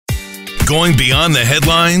Going beyond the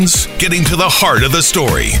headlines, getting to the heart of the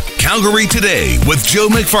story. Calgary Today with Joe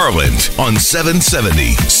McFarland on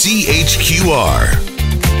 770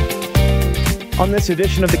 CHQR. On this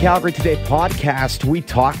edition of the Calgary Today podcast, we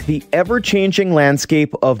talk the ever-changing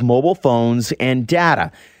landscape of mobile phones and data.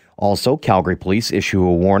 Also, Calgary Police issue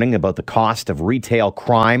a warning about the cost of retail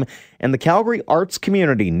crime, and the Calgary arts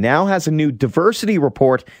community now has a new diversity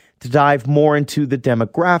report to dive more into the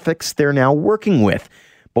demographics they're now working with.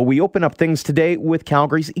 But we open up things today with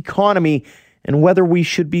Calgary's economy and whether we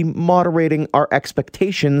should be moderating our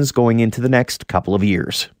expectations going into the next couple of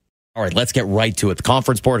years. All right, let's get right to it. The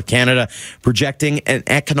Conference Board of Canada projecting an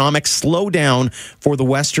economic slowdown for the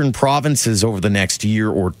Western provinces over the next year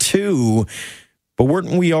or two. But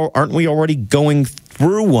aren't we already going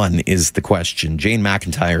through one is the question. Jane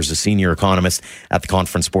McIntyre is a senior economist at the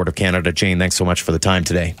Conference Board of Canada. Jane, thanks so much for the time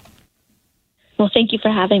today. Well, thank you for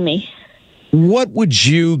having me. What would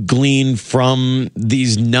you glean from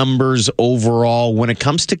these numbers overall when it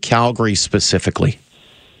comes to Calgary specifically?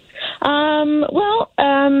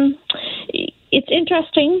 It's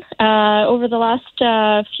interesting. Over the last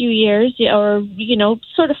few years, or,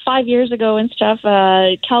 sort of 5 years ago and stuff,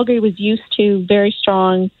 Calgary was used to very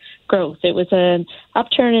strong growth. It was an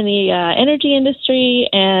upturn in the energy industry,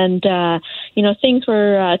 and, things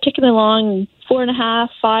were ticking along,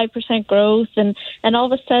 4.5-5% growth. And all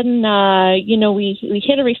of a sudden, we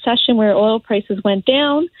hit a recession where oil prices went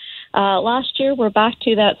down. Last year, we're back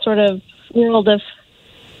to that sort of world of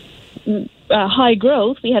high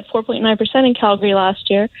growth. We had 4.9% in Calgary last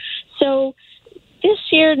year. So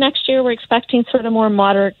next year, we're expecting sort of more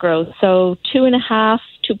moderate growth. So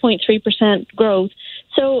 2.3% growth.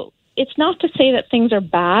 So it's not to say that things are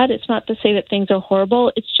bad. It's not to say that things are horrible.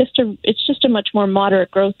 It's just a much more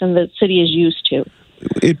moderate growth than the city is used to.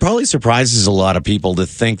 It probably surprises a lot of people to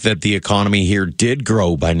think that the economy here did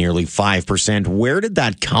grow by nearly 5%. Where did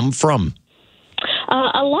that come from?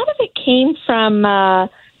 A lot of it came from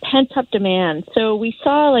pent-up demand. So we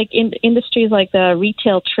saw industries like the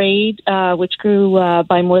retail trade, which grew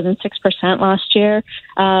by more than 6% last year.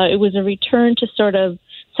 It was a return to sort of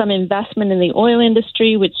some investment in the oil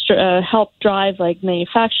industry, which helped drive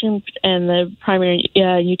manufacturing and the primary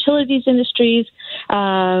utilities industries.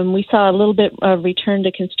 We saw a little bit of return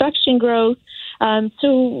to construction growth. In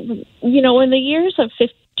the years of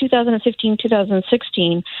 2015,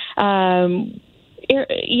 2016, the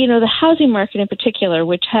housing market in particular,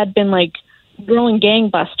 which had been growing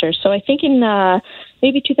gangbusters. So I think in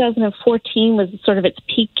maybe 2014 was sort of its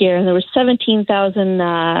peak year, and there was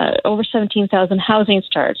over 17,000 housing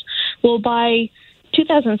starts. Well, by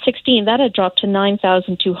 2016, that had dropped to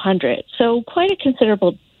 9,200. So quite a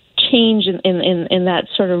considerable change in that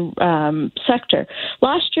sort of sector.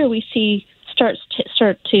 Last year, we see start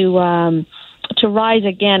to rise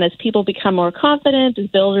again as people become more confident, as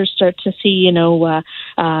builders start to see,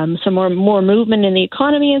 some more movement in the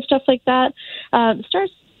economy and stuff like that.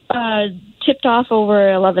 Starts tipped off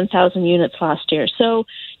over 11,000 units last year. So,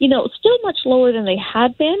 still much lower than they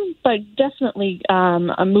had been, but definitely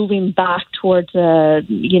moving back towards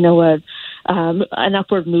an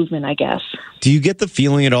upward movement, I guess. Do you get the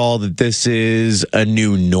feeling at all that this is a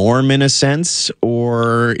new norm in a sense,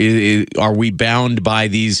 or are we bound by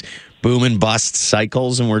these boom and bust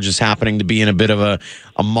cycles, and we're just happening to be in a bit of a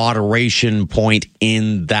moderation point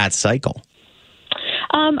in that cycle?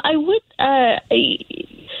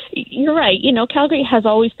 You're right. Calgary has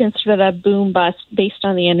always been sort of a boom bust based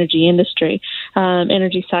on the energy industry,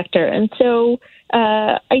 energy sector. And so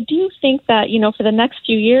I do think that, for the next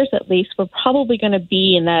few years at least, we're probably going to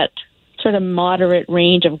be in that sort of moderate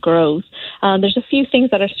range of growth. There's a few things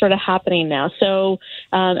that are sort of happening now. So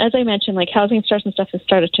as I mentioned, housing starts and stuff has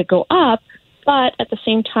started to go up, but at the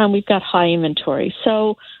same time, we've got high inventory.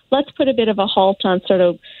 So let's put a bit of a halt on sort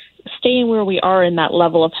of staying where we are in that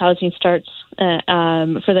level of housing starts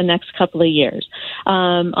for the next couple of years.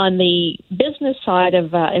 On the business side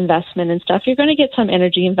of investment and stuff, you're going to get some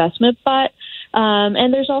energy investment, but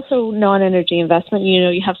and there's also non-energy investment.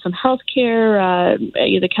 You have some healthcare,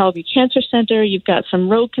 the Calgary Cancer Center. You've got some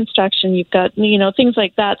road construction. You've got things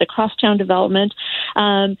like that, the crosstown development.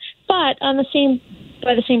 But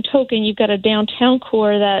by the same token, you've got a downtown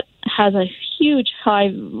core that has a huge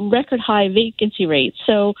record high vacancy rate.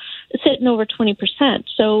 So sitting over 20%.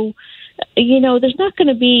 So there's not going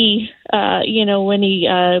to be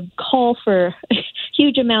any call for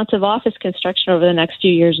huge amounts of office construction over the next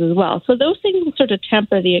few years as well. So those things will sort of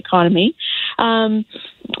temper the economy.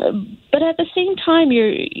 But at the same time,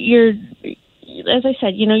 you're as I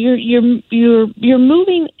said, you're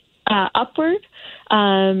moving upward.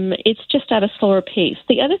 it's just at a slower pace.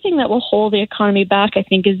 The other thing that will hold the economy back, I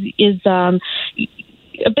think, is a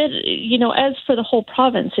bit, as for the whole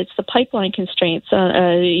province, it's the pipeline constraints,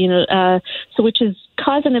 so which is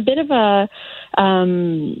causing a bit of a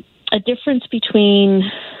difference between,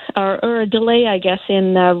 or a delay, I guess,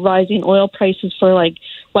 in rising oil prices for like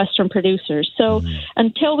Western producers. So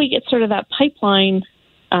until we get sort of that pipeline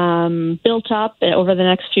built up over the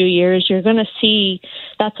next few years, you're going to see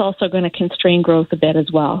that's also going to constrain growth a bit as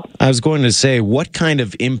well. I was going to say, what kind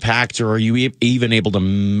of impact, or are you even able to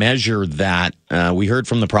measure that? We heard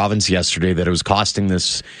from the province yesterday that it was costing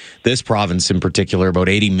this province in particular about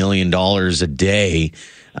 $80 million a day.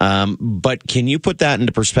 But can you put that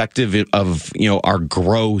into perspective of our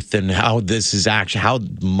growth and how much this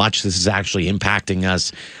is actually impacting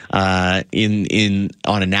us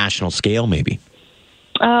on a national scale, maybe?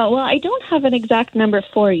 Well, I don't have an exact number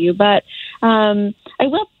for you, but I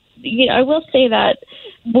will say that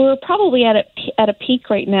we're probably at a peak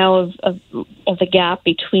right now of the gap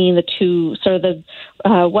between the two, sort of the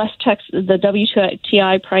West Texas, the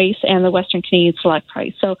WTI price and the Western Canadian Select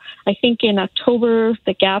price. So I think in October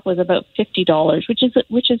the gap was about $50,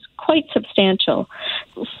 which is quite substantial.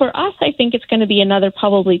 For us, I think it's going to be another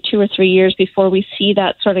probably 2 or 3 years before we see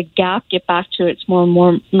that sort of gap get back to its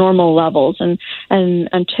more normal levels, and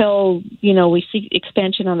until we see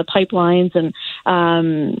expansion on the pipelines, and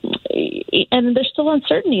there's still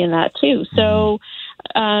uncertainty in that too. So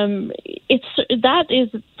that is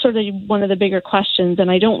sort of one of the bigger questions,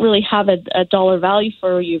 and I don't really have a dollar value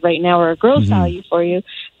for you right now, or a growth value for you,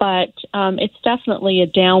 but it's definitely a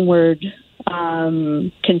downward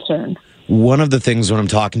concern. One of the things when I'm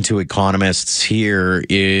talking to economists here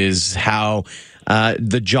is how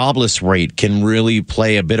the jobless rate can really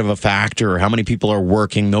play a bit of a factor, how many people are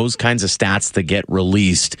working, those kinds of stats that get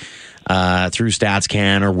released through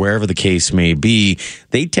StatsCan or wherever the case may be.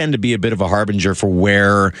 They tend to be a bit of a harbinger for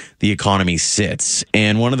where the economy sits.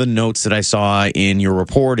 And one of the notes that I saw in your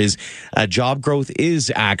report is job growth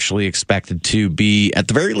is actually expected to be, at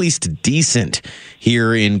the very least, decent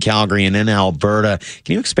here in Calgary and in Alberta.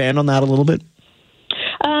 Can you expand on that a little bit?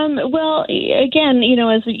 Well, again,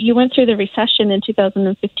 as you went through the recession in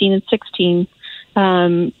 2015 and 16,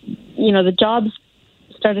 the jobs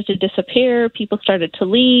started to disappear, people started to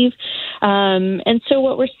leave. And so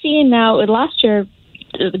what we're seeing now, last year,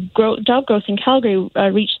 job growth in Calgary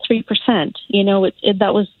reached 3%.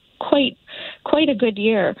 That was quite a good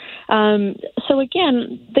year. So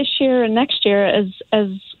again, this year and next year, as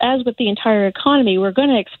with the entire economy, we're going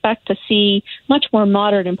to expect to see much more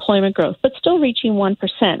moderate employment growth, but still reaching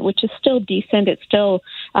 1%, which is still decent. It's still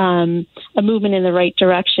a movement in the right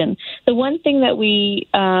direction. The one thing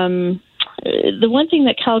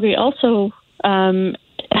that Calgary also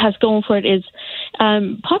has going for it is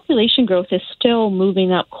population growth is still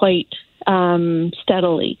moving up quite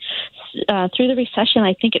steadily. Through the recession,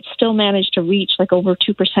 I think it still managed to reach like over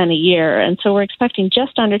 2% a year. And so we're expecting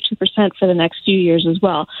just under 2% for the next few years as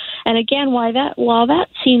well. And again, while that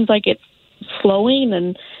seems like it's slowing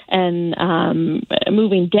and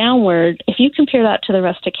moving downward, if you compare that to the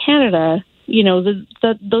rest of Canada,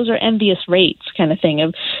 those are envious rates kind of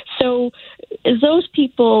thing. So as those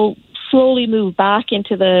people slowly move back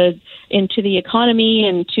into the economy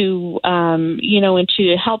and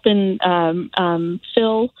into helping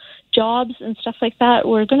fill jobs and stuff like that,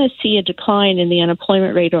 we're going to see a decline in the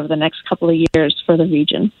unemployment rate over the next couple of years for the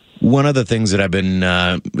region. One of the things that I've been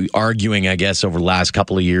arguing, I guess, over the last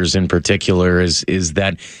couple of years in particular is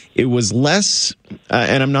that it was less,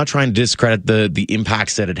 and I'm not trying to discredit the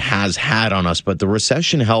impacts that it has had on us, but the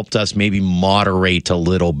recession helped us maybe moderate a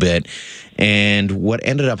little bit. And what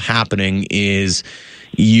ended up happening is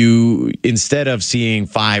instead of seeing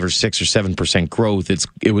 5 or 6 or 7% growth,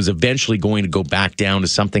 it was eventually going to go back down to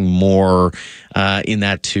something more in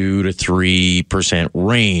that 2 to 3%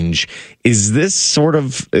 range. Is this sort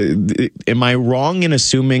of, am I wrong in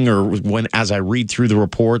assuming, or as I read through the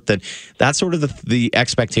report, that's sort of the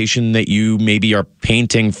expectation that you maybe are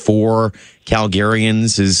painting for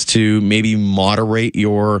Calgarians, is to maybe moderate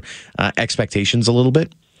your expectations a little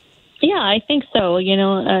bit? Yeah, I think so.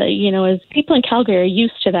 As people in Calgary are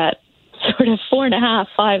used to that sort of 4.5,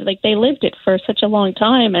 5, like they lived it for such a long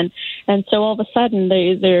time, and so all of a sudden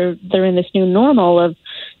they're in this new normal of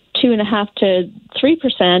 2.5 to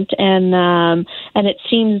 3%, and it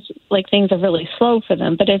seems like things are really slow for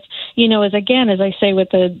them. But if as I say with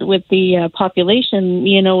the population,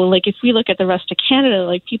 like if we look at the rest of Canada,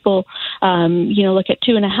 like people, look at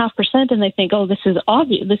 2.5% and they think, oh, this is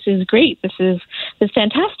obvious, this is great, this is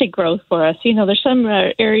fantastic growth for us. There's some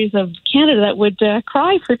areas of Canada that would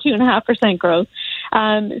cry for 2.5% growth.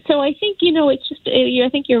 So I think, it's just, I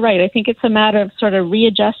think you're right. I think it's a matter of sort of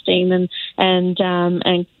readjusting and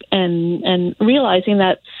realizing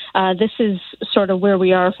that this is sort of where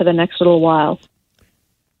we are for the next little while.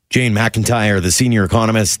 Jane McIntyre, the senior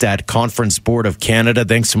economist at Conference Board of Canada.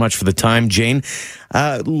 Thanks so much for the time, Jane.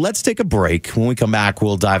 Let's take a break. When we come back,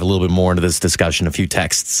 we'll dive a little bit more into this discussion. A few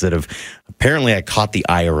texts that have apparently caught the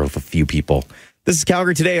ire of a few people. This is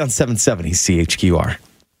Calgary Today on 770 CHQR.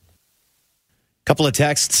 Couple of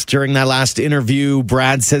texts during that last interview.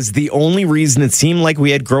 Brad says the only reason it seemed like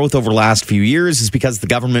we had growth over the last few years is because the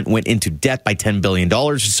government went into debt by $10 billion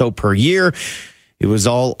or so per year. It was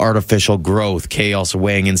all artificial growth. Kay also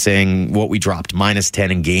weighing in saying what we dropped,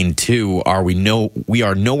 -10 and gained 2. We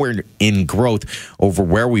are nowhere in growth over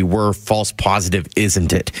where we were. False positive,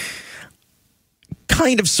 isn't it?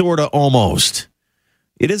 Kind of, sort of, almost.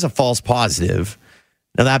 It is a false positive.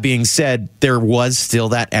 Now, that being said, there was still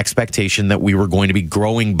that expectation that we were going to be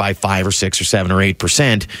growing by 5 or 6 or 7 or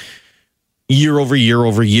 8% year over year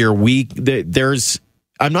over year.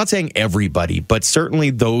 I'm not saying everybody, but certainly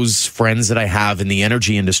those friends that I have in the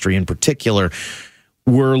energy industry in particular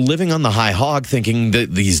were living on the high hog thinking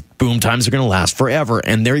that these boom times are going to last forever.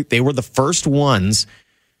 And they were the first ones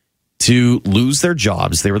to lose their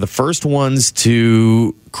jobs. They were the first ones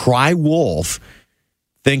to cry wolf,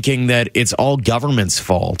 thinking that it's all government's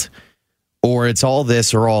fault or it's all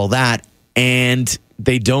this or all that. And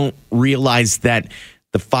they don't realize that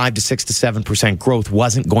the 5 to 6 to 7% growth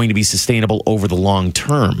wasn't going to be sustainable over the long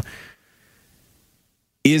term.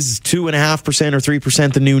 Is 2.5% or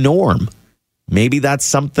 3% the new norm? Maybe that's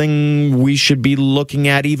something we should be looking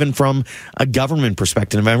at even from a government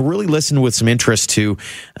perspective. I really listened with some interest to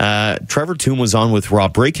Trevor Toome was on with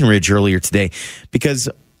Rob Breckenridge earlier today, because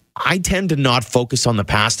I tend to not focus on the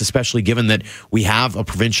past, especially given that we have a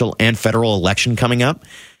provincial and federal election coming up.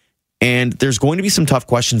 And there's going to be some tough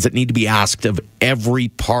questions that need to be asked of every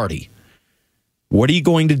party. What are you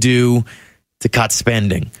going to do to cut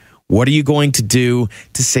spending? What are you going to do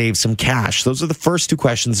to save some cash? Those are the first two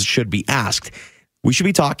questions that should be asked. We should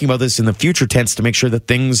be talking about this in the future tense to make sure that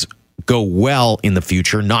things go well in the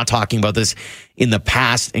future, not talking about this in the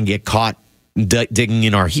past and get caught digging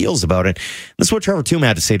in our heels about it. This is what Trevor Toome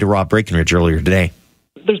had to say to Rob Breckenridge earlier today.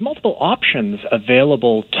 There's multiple options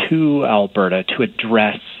available to Alberta to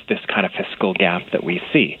address this kind of fiscal gap that we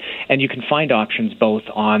see. And you can find options both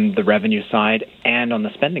on the revenue side and on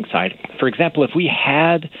the spending side. For example, if we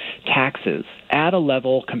had taxes at a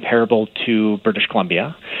level comparable to British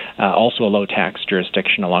Columbia, also a low tax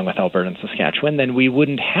jurisdiction along with Alberta and Saskatchewan, then we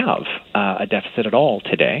wouldn't have a deficit at all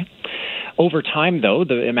today. Over time, though,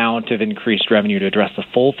 the amount of increased revenue to address the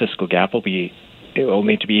full fiscal gap it will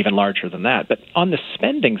need to be even larger than that. But on the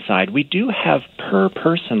spending side, we do have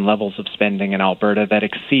per-person levels of spending in Alberta that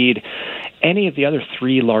exceed any of the other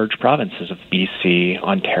 3 large provinces of BC,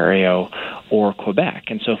 Ontario, or Quebec.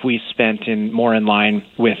 And so if we spent more in line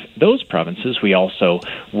with those provinces, we also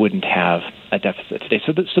wouldn't have a deficit today.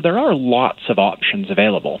 So there are lots of options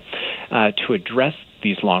available to address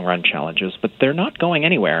these long-run challenges, but they're not going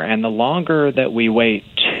anywhere. And the longer that we wait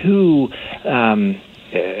to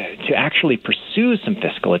actually pursue some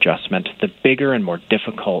fiscal adjustment, the bigger and more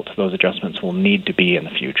difficult those adjustments will need to be in the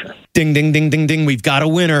future. Ding, ding, ding, ding, ding. We've got a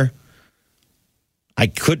winner. I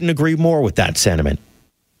couldn't agree more with that sentiment.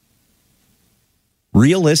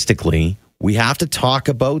 Realistically, we have to talk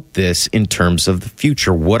about this in terms of the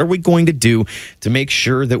future. What are we going to do to make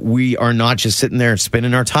sure that we are not just sitting there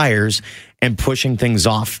spinning our tires and pushing things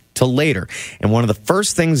off to later? And one of the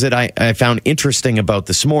first things that I found interesting about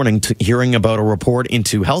this morning, hearing about a report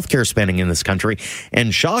into healthcare spending in this country,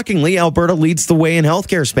 and shockingly, Alberta leads the way in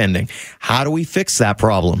healthcare spending. How do we fix that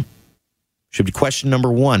problem? Should be question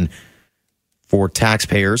number 1 for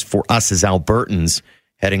taxpayers, for us as Albertans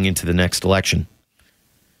heading into the next election.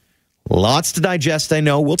 Lots to digest, I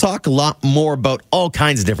know. We'll talk a lot more about all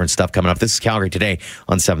kinds of different stuff coming up. This is Calgary Today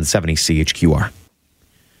on 770 CHQR.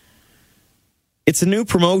 It's a new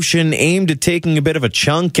promotion aimed at taking a bit of a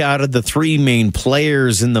chunk out of the 3 main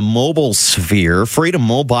players in the mobile sphere. Freedom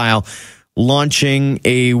Mobile launching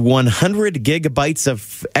a 100 gigabytes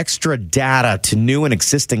of extra data to new and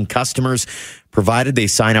existing customers, provided they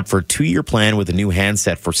sign up for a 2-year plan with a new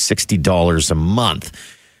handset for $60 a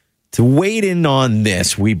month. To weigh in on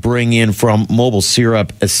this, we bring in from Mobile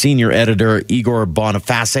Syrup a senior editor, Igor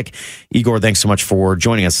Bonifasic. Igor, thanks so much for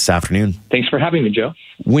joining us this afternoon. Thanks for having me, Joe.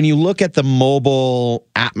 When you look at the mobile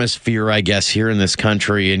atmosphere, I guess, here in this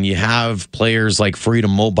country, and you have players like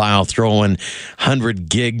Freedom Mobile throwing 100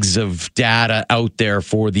 gigs of data out there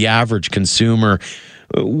for the average consumer,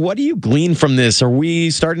 What do you glean from this? Are we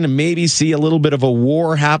starting to maybe see a little bit of a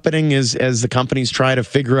war happening as the companies try to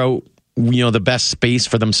figure out, the best space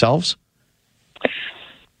for themselves?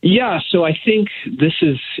 Yeah, so I think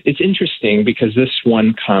it's interesting because this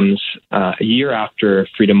one comes a year after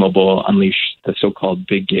Freedom Mobile unleashed the so-called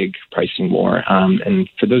big gig pricing war. And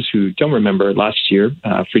for those who don't remember, last year,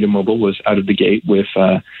 Freedom Mobile was out of the gate with,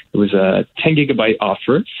 it was a 10 gigabyte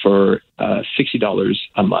offer for $60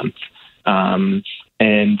 a month.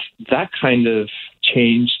 And that kind of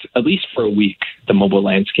changed, at least for a week, the mobile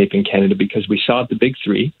landscape in Canada, because we saw the big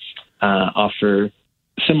three offer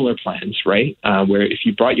similar plans, right? Where if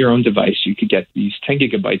you brought your own device, you could get these 10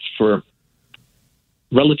 gigabytes for,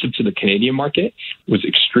 relative to the Canadian market, was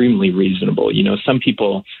extremely reasonable. Some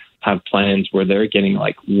people have plans where they're getting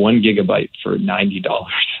like 1 gigabyte for $90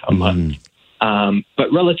 a month.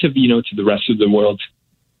 But relative, to the rest of the world,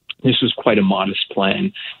 this was quite a modest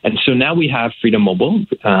plan. And so now we have Freedom Mobile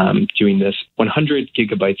doing this 100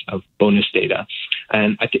 gigabytes of bonus data.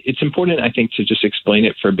 And it's important, I think, to just explain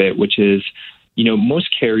it for a bit, which is, most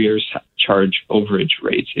carriers charge overage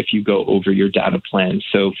rates if you go over your data plan.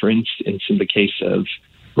 So, for instance, in the case of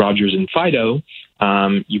Rogers and Fido,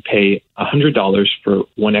 you pay $100 for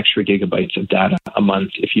 1 extra gigabytes of data a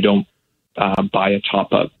month if you don't buy a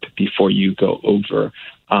top-up before you go over.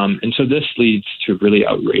 And so this leads to really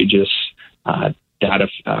outrageous data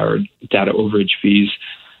overage fees.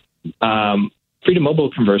 Freedom Mobile,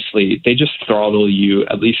 conversely, they just throttle you,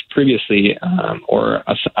 at least previously, or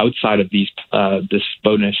outside of this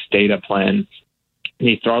bonus data plan,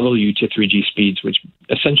 they throttle you to 3G speeds, which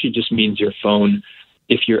essentially just means your phone,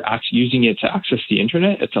 if you're using it to access the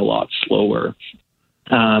internet, it's a lot slower.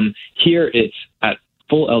 Here it's at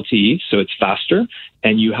full LTE, so it's faster,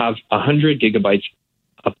 and you have 100 gigabytes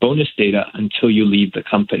of bonus data until you leave the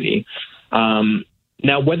company.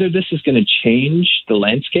 Now, whether this is going to change the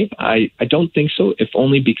landscape, I don't think so, if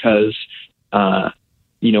only because,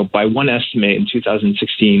 by one estimate in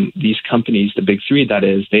 2016, these companies, the big three, that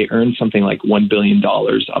is, they earned something like $1 billion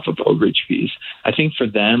off of overage fees. I think for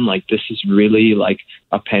them, this is really like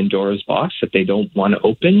a Pandora's box that they don't want to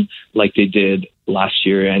open like they did last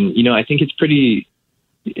year. And, I think it's pretty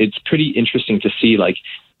interesting to see,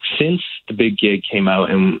 since the big gig came out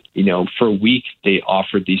and, for a week they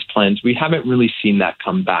offered these plans, we haven't really seen that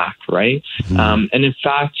come back, right? And in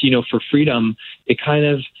fact, for Freedom, it kind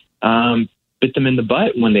of bit them in the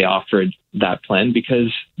butt when they offered that plan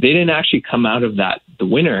because they didn't actually come out of that the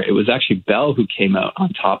winner. It was actually Bell who came out on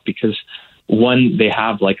top because, one, they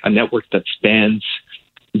have a network that spans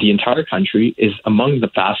the entire country, is among the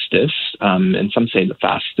fastest, and some say the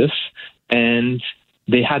fastest, and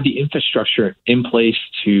they had the infrastructure in place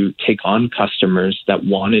to take on customers that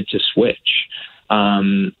wanted to switch.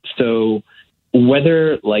 So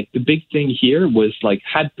whether the big thing here was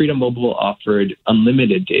had Freedom Mobile offered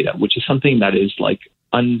unlimited data, which is something that is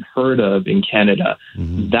unheard of in Canada,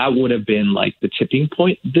 that would have been the tipping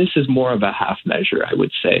point. This is more of a half measure, I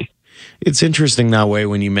would say. It's interesting that way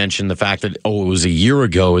when you mention the fact that, it was a year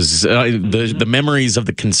ago. The memories of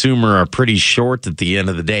the consumer are pretty short at the end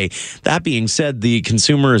of the day. That being said, the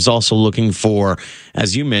consumer is also looking for,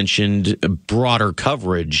 as you mentioned, broader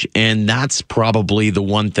coverage. And that's probably the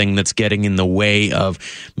one thing that's getting in the way of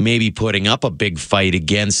maybe putting up a big fight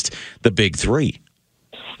against the big three.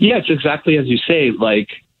 Yeah, it's exactly as you say.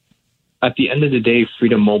 At the end of the day,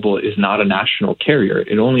 Freedom Mobile is not a national carrier.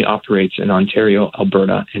 It only operates in Ontario,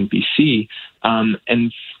 Alberta, and BC.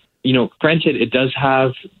 And, granted, it does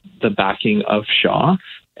have the backing of Shaw,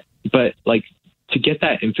 but to get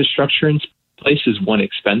that infrastructure in place is, one,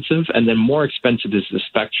 expensive, and then more expensive is the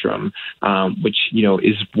spectrum, which,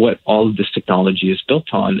 is what all of this technology is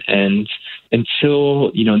built on. And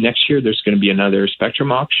until, next year, there's going to be another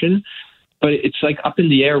spectrum auction. But it's up in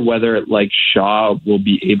the air whether Shaw will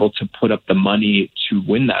be able to put up the money to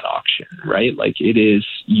win that auction, right? It is,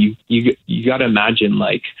 you got to imagine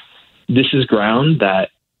this is ground that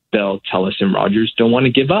Bell, TELUS, and Rogers don't want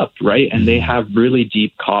to give up, right? And they have really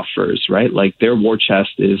deep coffers, right? Their war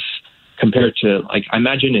chest is compared to I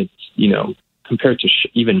imagine it's compared to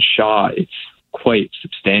even Shaw, it's quite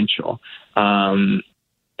substantial. And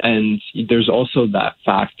there's also that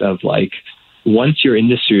fact of once your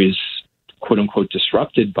industry is quote unquote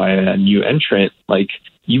disrupted by a new entrant,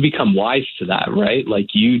 you become wise to that, right?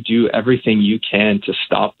 You do everything you can to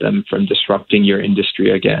stop them from disrupting your industry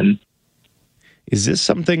again. Is this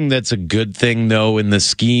something that's a good thing, though, in the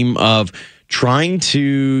scheme of trying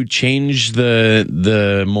to change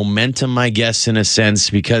the momentum, I guess, in a sense,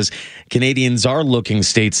 because Canadians are looking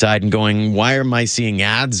stateside and going, why am I seeing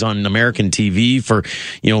ads on American TV for,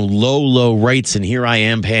 low rates, and here I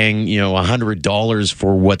am paying, $100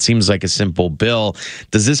 for what seems like a simple bill?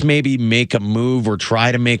 Does this maybe make a move or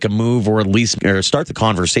try to make a move or at least start the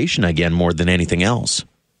conversation again more than anything else?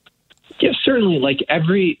 Yeah, certainly.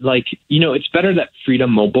 It's better that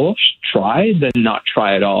Freedom Mobile try than not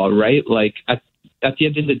try at all, right? Like at the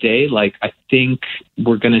end of the day, I think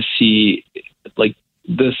we're going to see,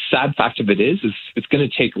 the sad fact of it is it's going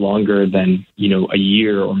to take longer than, a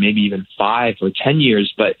year or maybe even 5 or 10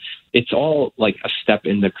 years, but it's all a step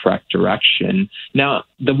in the correct direction. Now,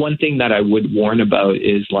 the one thing that I would warn about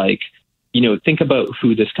is think about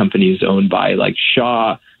who this company is owned by,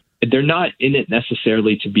 Shaw. They're not in it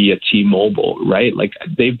necessarily to be a T-Mobile, right?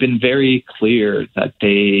 They've been very clear that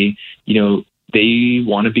they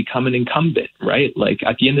want to become an incumbent, right?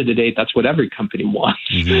 At the end of the day, that's what every company wants,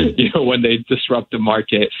 when they disrupt the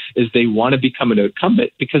market, is they want to become an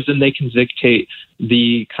incumbent because then they can dictate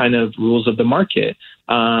the kind of rules of the market.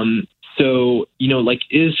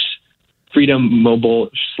 Is Freedom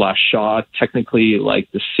Mobile / Shaw technically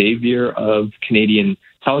the savior of Canadian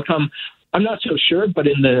telecom? I'm not so sure, but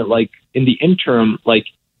in the interim,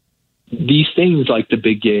 these things like the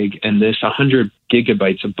big gig and this 100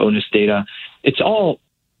 gigabytes of bonus data, it's all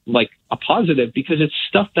a positive because it's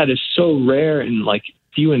stuff that is so rare and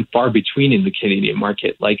few and far between in the Canadian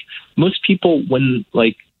market. Most people, when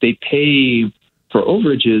they pay for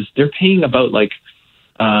overages, they're paying about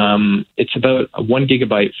it's about 1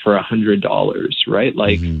 gigabyte for $100, right?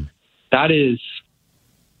 That is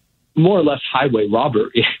more or less highway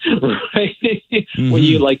robbery, right? When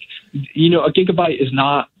you a gigabyte is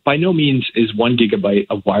not, by no means is 1 gigabyte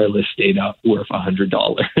of wireless data worth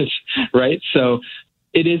 $100, right? So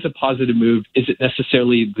it is a positive move. Is it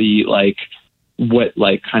necessarily the what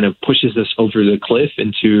kind of pushes us over the cliff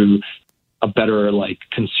into a better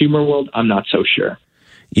consumer world? I'm not so sure.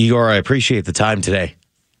 Igor, I appreciate the time today.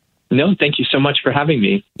 No, thank you so much for having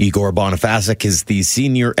me. Igor Bonifacic is the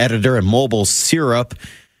senior editor at Mobile Syrup,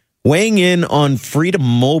 weighing in on Freedom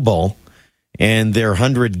Mobile and their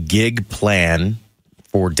 100 gig plan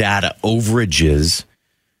for data overages.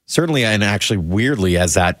 Certainly, and actually weirdly,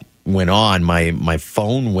 as that went on, my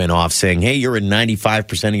phone went off saying, hey, you're at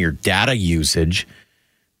 95% of your data usage.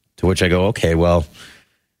 To which I go, okay, well,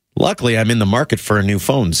 luckily I'm in the market for a new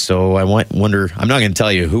phone. So I wonder, I'm not going to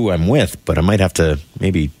tell you who I'm with, but I might have to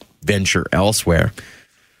maybe venture elsewhere.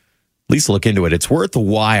 At least look into it. It's worth a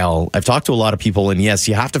while. I've talked to a lot of people, and yes,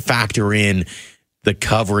 you have to factor in the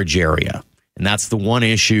coverage area. And that's the one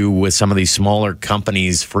issue with some of these smaller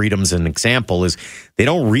companies. Freedom's an example, is they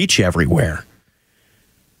don't reach everywhere.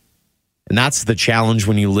 And that's the challenge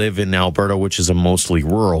when you live in Alberta, which is a mostly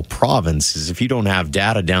rural province, is if you don't have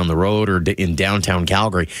data down the road or in downtown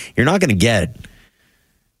Calgary, you're not going to get it.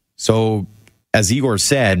 So, as Igor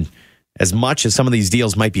said, as much as some of these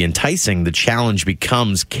deals might be enticing, the challenge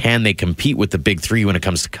becomes, can they compete with the big three when it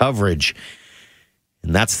comes to coverage?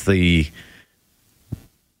 And that's the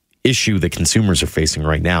issue that consumers are facing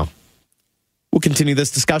right now. We'll continue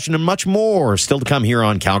this discussion and much more still to come here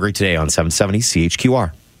on Calgary Today on 770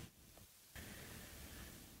 CHQR.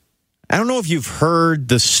 I don't know if you've heard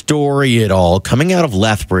the story at all coming out of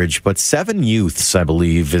Lethbridge, but 7 youths, I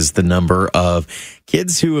believe, is the number of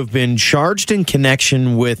kids who have been charged in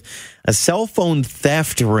connection with a cell phone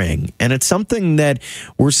theft ring. And it's something that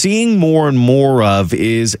we're seeing more and more of,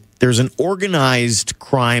 is there's an organized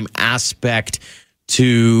crime aspect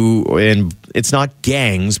to, and it's not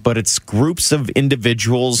gangs, but it's groups of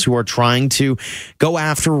individuals who are trying to go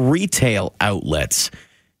after retail outlets.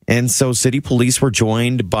 And so city police were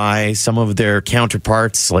joined by some of their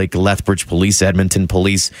counterparts like Lethbridge Police, Edmonton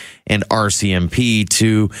Police, and RCMP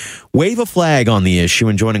to wave a flag on the issue.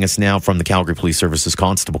 And joining us now from the Calgary Police Service's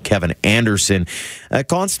Constable Kevin Anderson.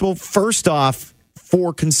 Constable, first off,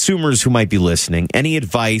 for consumers who might be listening, any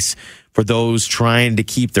advice for those trying to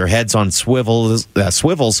keep their heads on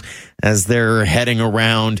swivels as they're heading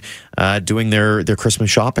around doing their Christmas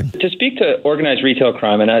shopping? To speak to organized retail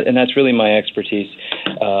crime, and that's really my expertise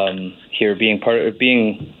here, being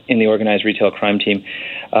in the organized retail crime team,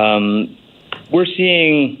 we're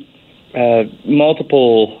seeing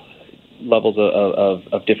multiple levels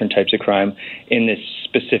of different types of crime in this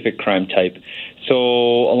specific crime type. So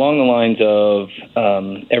along the lines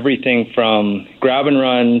of everything from grab and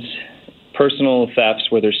runs, personal thefts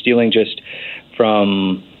where they're stealing just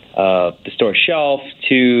from the store shelf,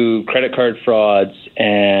 to credit card frauds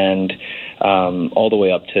and all the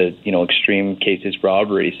way up to, extreme cases,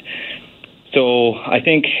 robberies. So I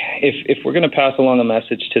think if we're going to pass along a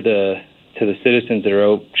message to the citizens that are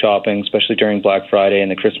out shopping, especially during Black Friday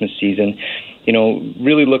and the Christmas season,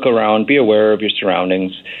 really look around, be aware of your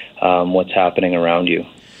surroundings, what's happening around you.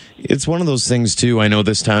 It's one of those things, too, I know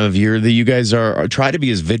this time of year, that you guys are try to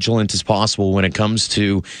be as vigilant as possible when it comes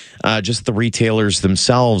to just the retailers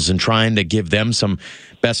themselves and trying to give them some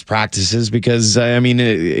best practices, because,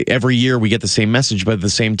 every year we get the same message, but at the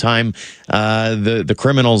same time, the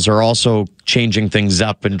criminals are also changing things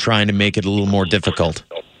up and trying to make it a little more difficult.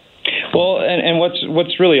 Well, and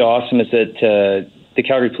what's really awesome is that the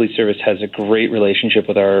Calgary Police Service has a great relationship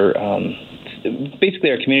with our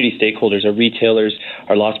basically our community stakeholders, our retailers,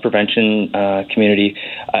 our loss prevention community.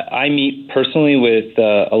 I meet personally with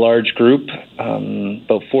a large group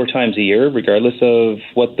about 4 times a year, regardless of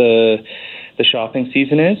what the shopping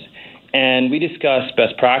season is. And we discuss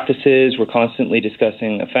best practices. We're constantly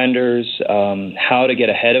discussing offenders, how to get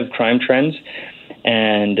ahead of crime trends.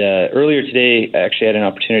 And earlier today, I actually had an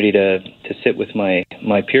opportunity to sit with my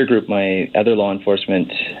peer group, my other law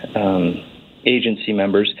enforcement agency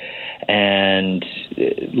members. And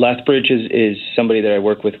Lethbridge is somebody that I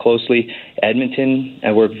work with closely. Edmonton,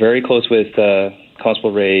 I work very close with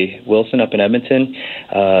Constable Ray Wilson up in Edmonton.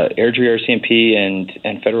 Airdrie RCMP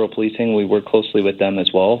and federal policing, we work closely with them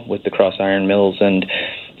as well, with the Cross Iron Mills and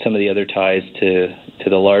some of the other ties to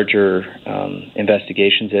the larger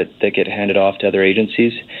investigations that get handed off to other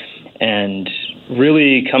agencies. And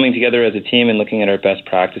really coming together as a team and looking at our best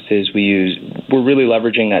practices, we're really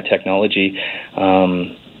leveraging that technology,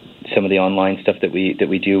 some of the online stuff that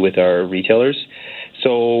we do with our retailers.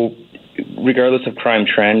 So regardless of crime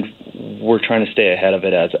trend, we're trying to stay ahead of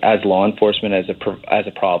it as law enforcement, as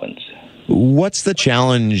a province. What's the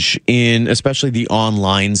challenge in especially the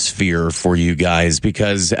online sphere for you guys?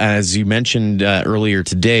 Because as you mentioned earlier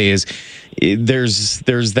today, there's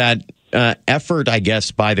that effort, I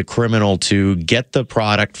guess, by the criminal to get the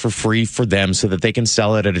product for free for them so that they can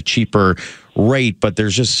sell it at a cheaper rate. But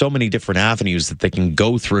there's just so many different avenues that they can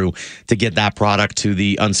go through to get that product to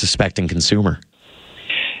the unsuspecting consumer.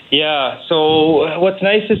 Yeah, so what's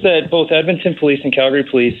nice is that both Edmonton Police and Calgary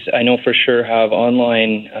Police, I know for sure, have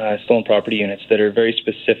online stolen property units that are very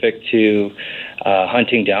specific to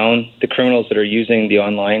hunting down the criminals that are using the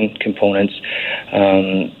online components.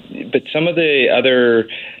 But some of the other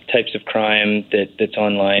types of crime that's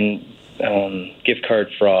online, gift card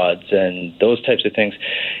frauds and those types of things,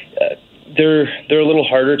 they're a little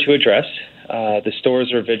harder to address. The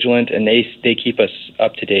stores are vigilant and they keep us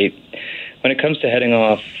up to date. When it comes to heading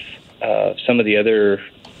off some of the other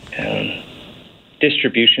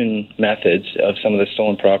distribution methods of some of the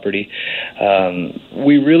stolen property,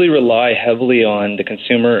 we really rely heavily on the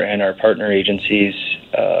consumer and our partner agencies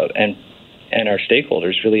and our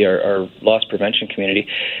stakeholders, really our loss prevention community,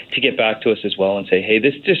 to get back to us as well and say, hey,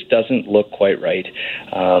 this just doesn't look quite right.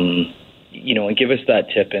 And give us that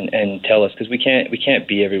tip and tell us, because we can't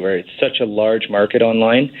be everywhere. It's such a large market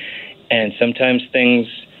online, and sometimes things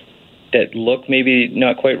that look maybe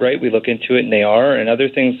not quite right, we look into it and they are, and other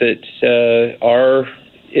things that are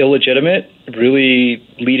illegitimate really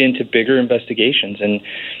lead into bigger investigations. And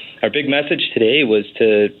our big message today was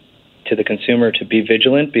to the consumer to be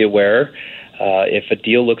vigilant, be aware. If a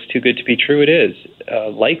deal looks too good to be true, it is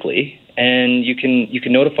likely, and you can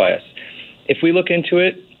notify us. If we look into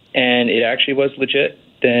it and it actually was legit,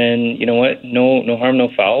 then you know what, no harm, no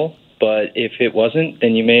foul. But if it wasn't,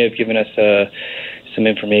 then you may have given us some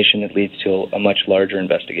information that leads to a much larger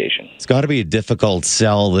investigation. It's got to be a difficult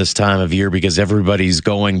sell this time of year because everybody's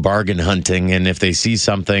going bargain hunting, and if they see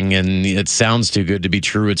something and it sounds too good to be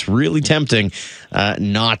true, it's really tempting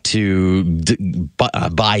not to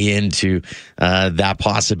buy into that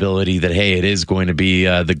possibility that, hey, it is going to be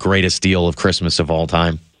the greatest deal of Christmas of all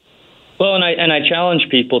time. Well, and I challenge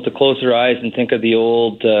people to close their eyes and think of the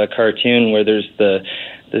old cartoon where there's the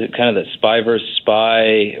kind of the spy versus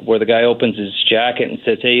spy, where the guy opens his jacket and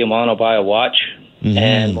says, hey, you want to buy a watch? Mm-hmm.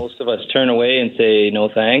 And most of us turn away and say, no,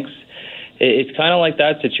 thanks. It's kind of like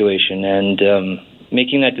that situation. And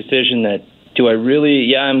making that decision that, do I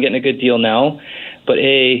really, I'm getting a good deal now, but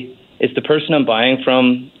hey, is the person I'm buying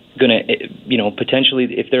from going to,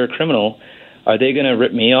 potentially, if they're a criminal, are they going to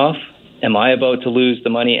rip me off? Am I about to lose the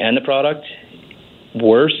money and the product?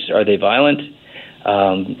 Worse, are they violent,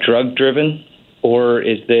 drug-driven? Or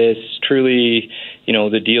is this truly,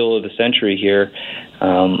 the deal of the century here?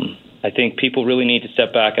 I think people really need to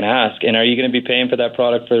step back and ask, and are you going to be paying for that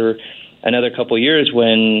product for another couple of years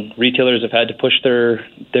when retailers have had to push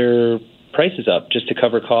their prices up just to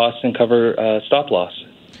cover costs and cover stop loss?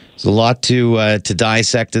 There's a lot to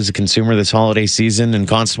dissect as a consumer this holiday season. And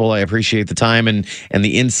Constable, I appreciate the time and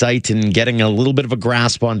the insight and getting a little bit of a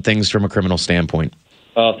grasp on things from a criminal standpoint.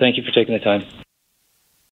 Oh, thank you for taking the time.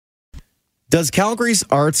 Does Calgary's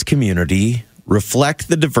arts community reflect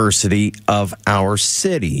the diversity of our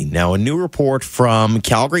city? Now, a new report from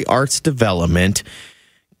Calgary Arts Development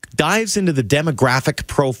dives into the demographic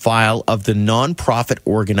profile of the nonprofit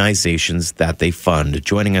organizations that they fund.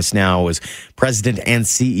 Joining us now is President and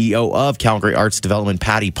CEO of Calgary Arts Development,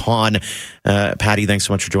 Patti Pon. Patti, thanks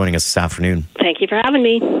so much for joining us this afternoon. Thank you for having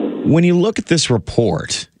me. When you look at this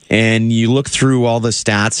report and you look through all the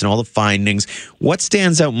stats and all the findings, what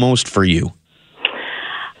stands out most for you?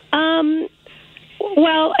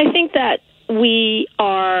 Well, I think that we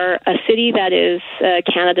are a city that is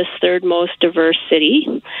Canada's third most diverse city,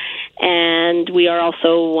 and we are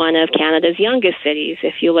also one of Canada's youngest cities,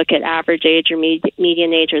 if you look at average age or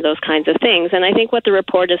median age or those kinds of things. And I think what the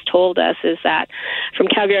report has told us is that from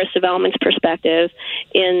Calgary Arts Development's perspective,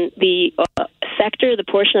 in the sector, the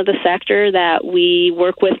portion of the sector that we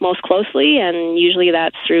work with most closely, and usually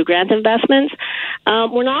that's through grant investments,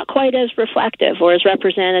 we're not quite as reflective or as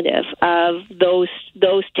representative of those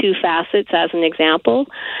two facets as an example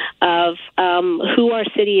of who our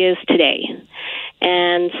city is today.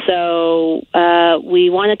 And so we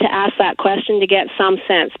wanted to ask that question to get some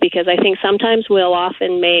sense, because I think sometimes we'll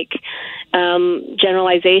often make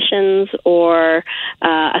generalizations or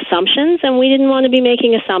assumptions, and we didn't want to be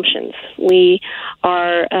making assumptions. We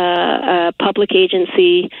are a public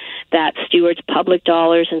agency that stewards public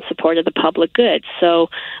dollars in support of the public good. So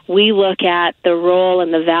we look at the role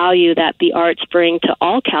and the value that the arts bring to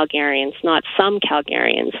all Calgarians, not some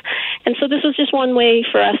Calgarians. And so this was just one way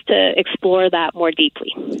for us to explore that more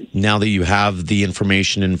deeply. Now that you have the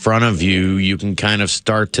information in front of you, you can kind of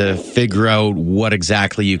start to figure out what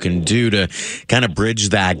exactly you can do to kind of bridge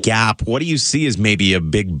that gap. What do you see as maybe a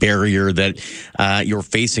big barrier that you're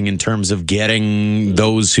facing in terms of getting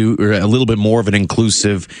those who are a little bit more of an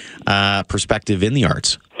inclusive perspective in the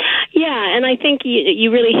arts? Yeah, and I think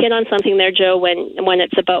you really hit on something there, Joe, when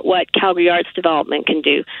it's about what Calgary Arts Development can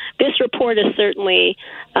do. This report is certainly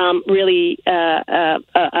really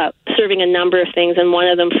serving a number of things, and one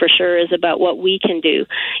of them for sure is about what we can do.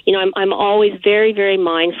 You know, I'm always very, very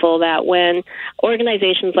mindful that when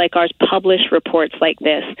organizations like ours publish reports like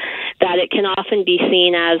this, that it can often be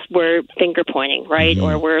seen as we're finger pointing, right? Mm-hmm.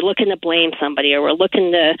 Or we're looking to blame somebody, or we're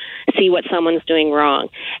looking to see what someone's doing wrong.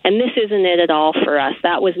 And this isn't it at all for us.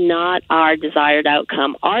 That was not our desired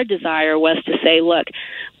outcome. Our desire was to say, look,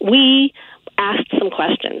 we asked some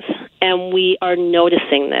questions, and we are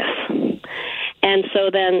noticing this. And so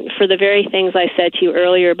then for the very things I said to you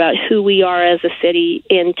earlier about who we are as a city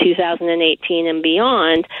in 2018 and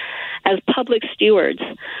beyond, as public stewards,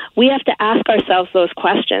 we have to ask ourselves those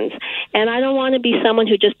questions. And I don't want to be someone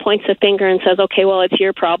who just points a finger and says, okay, well, it's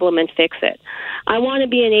your problem and fix it. I want to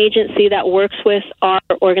be an agency that works with our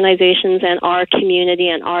organizations and our community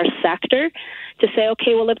and our sector to say,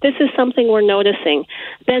 okay, well, if this is something we're noticing,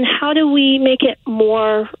 then how do we make it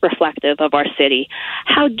more reflective of our city?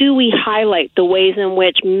 How do we highlight the ways in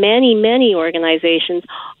which many, many organizations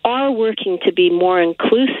are working to be more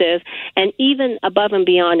inclusive and even above and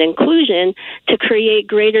beyond inclusion to create a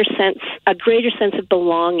greater sense of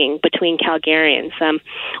belonging between Calgarians?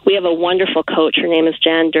 We have a wonderful coach. Her name is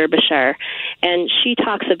Jan Derbyshire, and she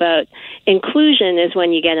talks about inclusion is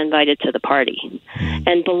when you get invited to the party,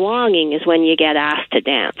 and belonging is when you get asked to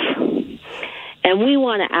dance. And we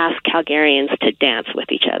want to ask Calgarians to dance with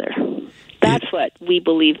each other. That's what we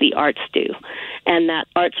believe the arts do, and that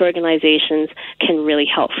arts organizations can really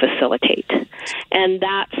help facilitate. And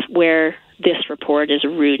that's where this report is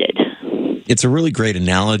rooted. It's a really great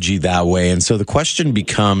analogy that way. And so the question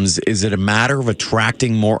becomes, is it a matter of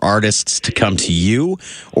attracting more artists to come to you,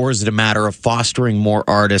 or is it a matter of fostering more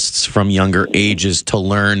artists from younger ages to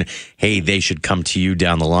learn, hey, they should come to you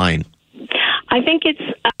down the line? I think it's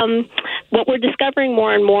what we're discovering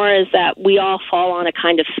more and more is that we all fall on a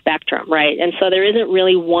kind of spectrum, right? And so there isn't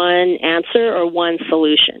really one answer or one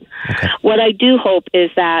solution. Okay. What I do hope is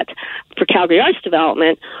that for Calgary Arts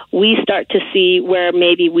Development, we start to see where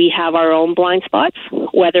maybe we have our own blind spots,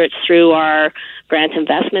 whether it's through our grant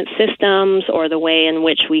investment systems or the way in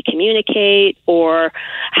which we communicate or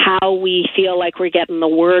how we feel like we're getting the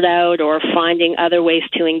word out or finding other ways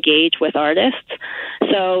to engage with artists.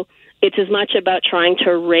 So it's as much about trying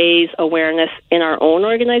to raise awareness in our own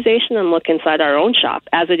organization and look inside our own shop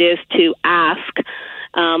as it is to ask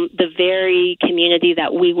the very community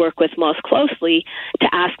that we work with most closely to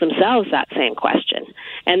ask themselves that same question.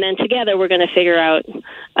 And then together we're going to figure out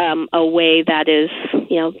a way that is,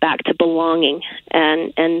 back to belonging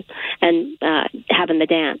and having the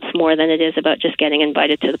dance more than it is about just getting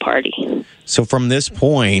invited to the party. So from this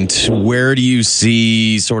point, where do you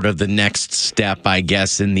see sort of the next step, I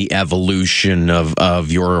guess, in the evolution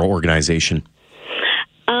of your organization?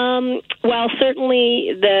 Well,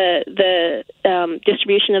 certainly the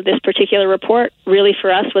distribution of this particular report really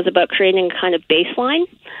for us was about creating a kind of baseline.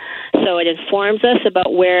 So it informs us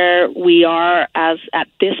about where we are at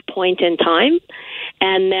this point in time.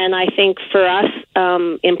 And then I think for us,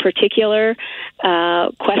 in particular,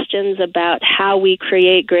 questions about how we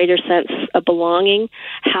create greater sense of belonging,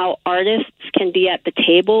 how artists can be at the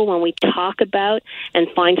table when we talk about and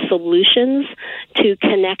find solutions to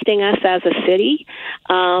connecting us as a city,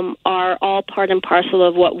 are all part and parcel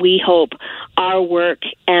of what we hope our work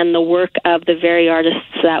and the work of the very artists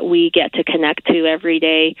that we get to connect to every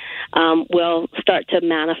day will start to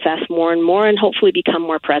manifest more and more and hopefully become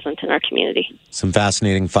more present in our community. Some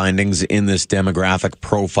fascinating findings in this demographic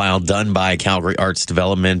profile done by Calgary Arts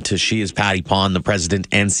Development. She is Patti Pon, the president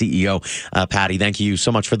and CEO. Patti, thank you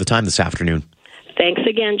so much for the time this afternoon. Thanks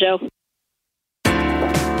again, Joe.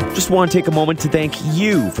 Just want to take a moment to thank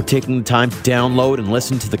you for taking the time to download and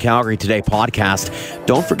listen to the Calgary Today podcast.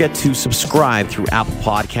 Don't forget to subscribe through Apple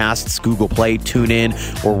Podcasts, Google Play,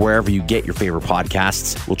 TuneIn, or wherever you get your favorite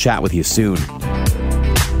podcasts. We'll chat with you soon.